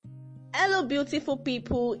Hello, beautiful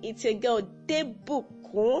people. It's your girl,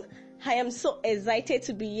 Debuku. I am so excited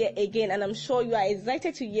to be here again, and I'm sure you are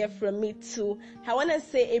excited to hear from me too. I want to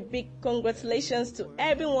say a big congratulations to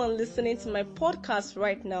everyone listening to my podcast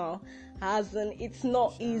right now. As in, it's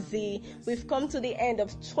not easy. We've come to the end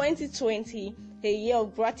of 2020, a year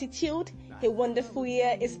of gratitude, a wonderful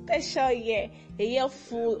year, a special year, a year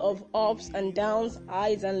full of ups and downs,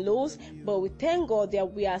 highs and lows, but we thank God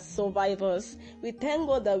that we are survivors. We thank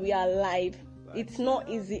God that we are alive. It's not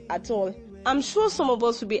easy at all. I'm sure some of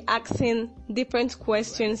us will be asking different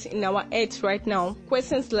questions in our heads right now.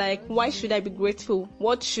 Questions like, why should I be grateful?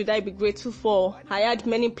 What should I be grateful for? I had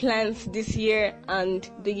many plans this year, and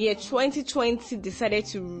the year 2020 decided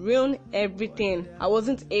to ruin everything. I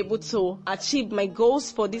wasn't able to achieve my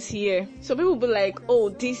goals for this year. So people will be like, oh,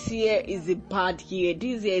 this year is a bad year.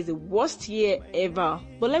 This year is the worst year ever.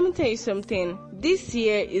 But let me tell you something. This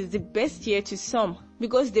year is the best year to some,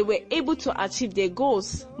 because they were able to achieve their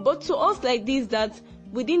goals. But to us like this, that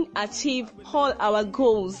we didn't achieve all our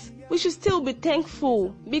goals, we should still be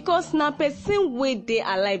thankful, because now person way they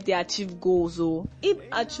alive, they achieve goals. Oh, if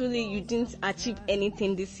actually you didn't achieve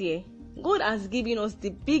anything this year, God has given us the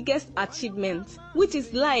biggest achievement, which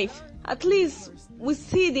is life. At least we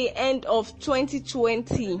see the end of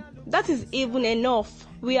 2020. That is even enough.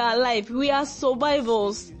 We are alive. We are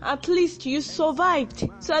survivors. At least you survived.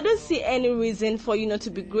 So I don't see any reason for you not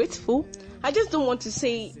to be grateful. I just don't want to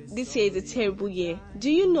say this year is a terrible year.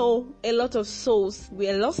 Do you know a lot of souls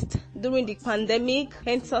were lost during the pandemic,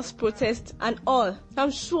 endsars protest and all?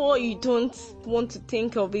 I'm sure you don't want to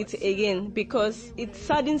think of it again, because it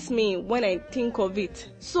saddens me when I think of it.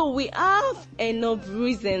 So we have enough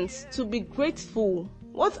reasons to be grateful.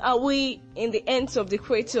 What are we in the hands of the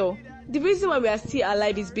Creator? The reason why we are still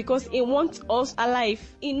alive is because He wants us alive.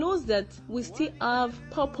 He knows that we still have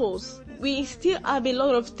purpose. We still have a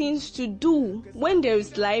lot of things to do. When there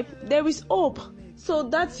is life, there is hope. So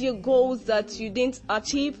that's your goals that you didn't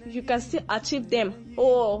achieve, you can still achieve them.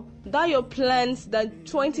 Or that your plans that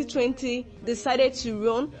 2020 decided to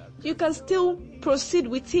run, you can still proceed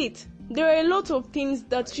with it. There are a lot of things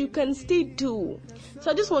that you can still do.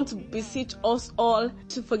 So I just want to beseech us all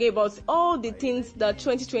to forget about all the things that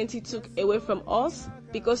 2020 took away from us,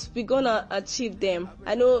 because we're gonna achieve them.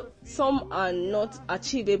 I know some are not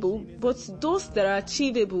achievable, but those that are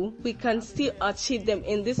achievable, we can still achieve them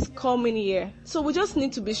in this coming year. So we just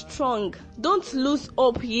need to be strong. Don't lose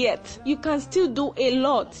hope yet. You can still do a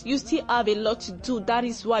lot. You still have a lot to do. That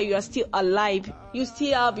is why you are still alive. You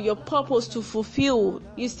still have your purpose to fulfill.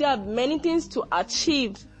 You still have many things to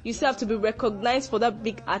achieve. You still have to be recognized for that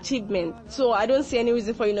big achievement. So I don't see any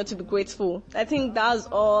reason for you not to be grateful. I think that's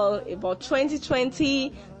all about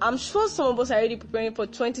 2020. I'm sure some of us are already preparing for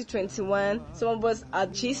 2021. Some of us are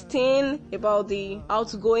gisting about the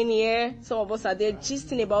outgoing year. Some of us are there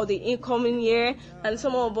gisting about the incoming year. And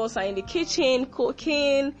some of us are in the kitchen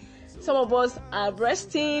cooking. Some of us are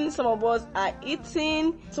resting, some of us are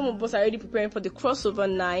eating, some of us are already preparing for the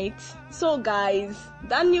crossover night. So guys,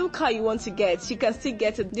 that new car you want to get, you can still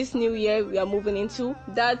get it this new year we are moving into.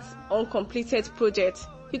 That uncompleted project,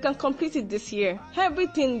 you can complete it this year.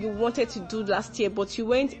 Everything you wanted to do last year but you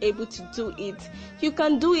weren't able to do it, you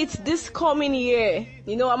can do it this coming year.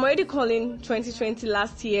 You know, I'm already calling 2020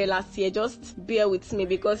 last year. Just bear with me,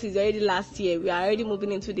 because it's already last year. We are already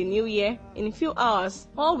moving into the new year in a few hours.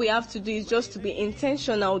 All we have to do is just to be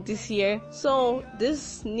intentional this year. So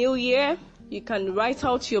this new year, you can write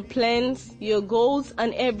out your plans, your goals,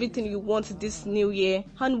 and everything you want this new year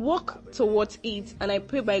and work towards it. And I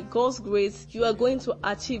pray by God's grace, you are going to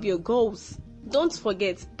achieve your goals. Don't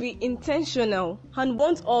forget, be intentional, and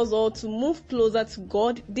want us all to move closer to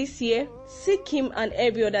God this year. Seek Him, and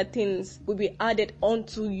every other things will be added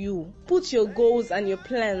unto you. Put your goals and your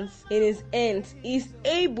plans in His hands. He is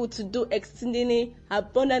able to do exceedingly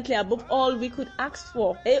abundantly above all we could ask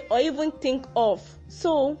for or even think of.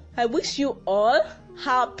 So I wish you all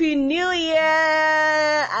Happy New Year.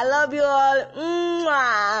 I love you all.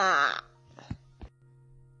 Mwah.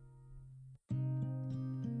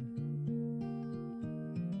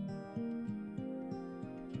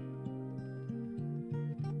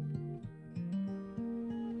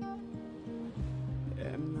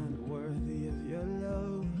 Am not worthy of your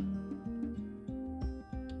love.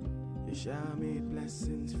 You shower me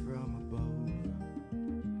blessings from above.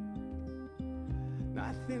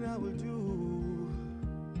 Nothing I will do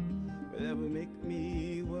will ever make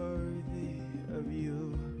me worthy of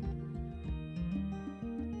you.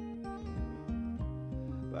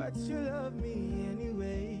 But you love me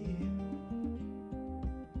anyway.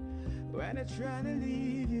 When I try to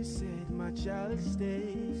leave, you said, my child,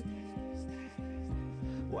 stay.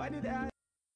 Why did I